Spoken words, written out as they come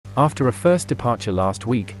After a first departure last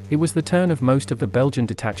week, it was the turn of most of the Belgian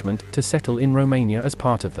detachment to settle in Romania as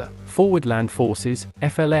part of the Forward Land Forces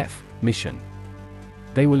 (FLF) mission.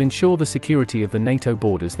 They will ensure the security of the NATO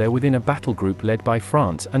borders there within a battle group led by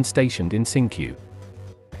France and stationed in Sinciu.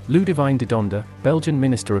 Ludivine Dedonda, Belgian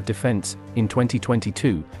Minister of Defense, in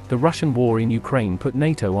 2022, the Russian war in Ukraine put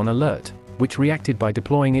NATO on alert, which reacted by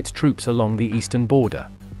deploying its troops along the eastern border.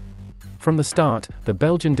 From the start, the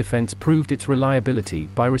Belgian defense proved its reliability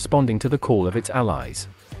by responding to the call of its allies.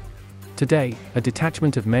 Today, a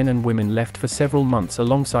detachment of men and women left for several months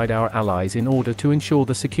alongside our allies in order to ensure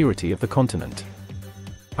the security of the continent.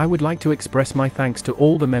 I would like to express my thanks to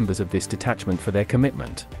all the members of this detachment for their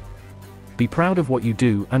commitment. Be proud of what you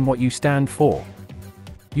do and what you stand for.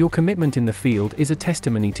 Your commitment in the field is a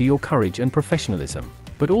testimony to your courage and professionalism,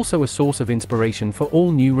 but also a source of inspiration for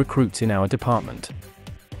all new recruits in our department.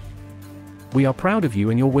 We are proud of you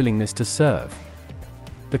and your willingness to serve.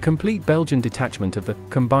 The complete Belgian detachment of the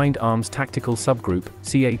Combined Arms Tactical Subgroup,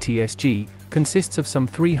 CATSG, consists of some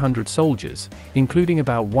 300 soldiers, including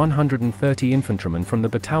about 130 infantrymen from the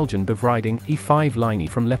Battalion Bevrijding E5 Linie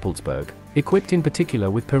from Leopoldsburg, equipped in particular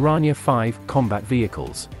with Piranha 5 combat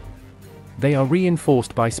vehicles. They are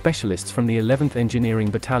reinforced by specialists from the 11th Engineering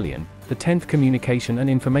Battalion, the 10th Communication and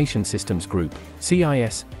Information Systems Group,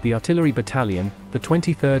 CIS, the Artillery Battalion, the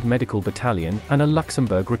 23rd Medical Battalion, and a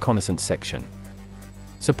Luxembourg Reconnaissance Section.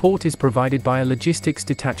 Support is provided by a logistics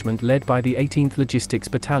detachment led by the 18th Logistics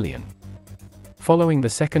Battalion. Following the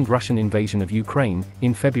second Russian invasion of Ukraine,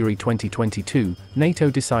 in February 2022, NATO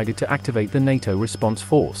decided to activate the NATO Response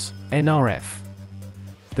Force, NRF.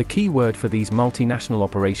 The key word for these multinational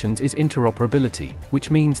operations is interoperability, which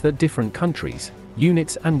means that different countries,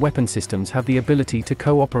 units and weapon systems have the ability to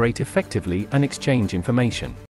cooperate effectively and exchange information.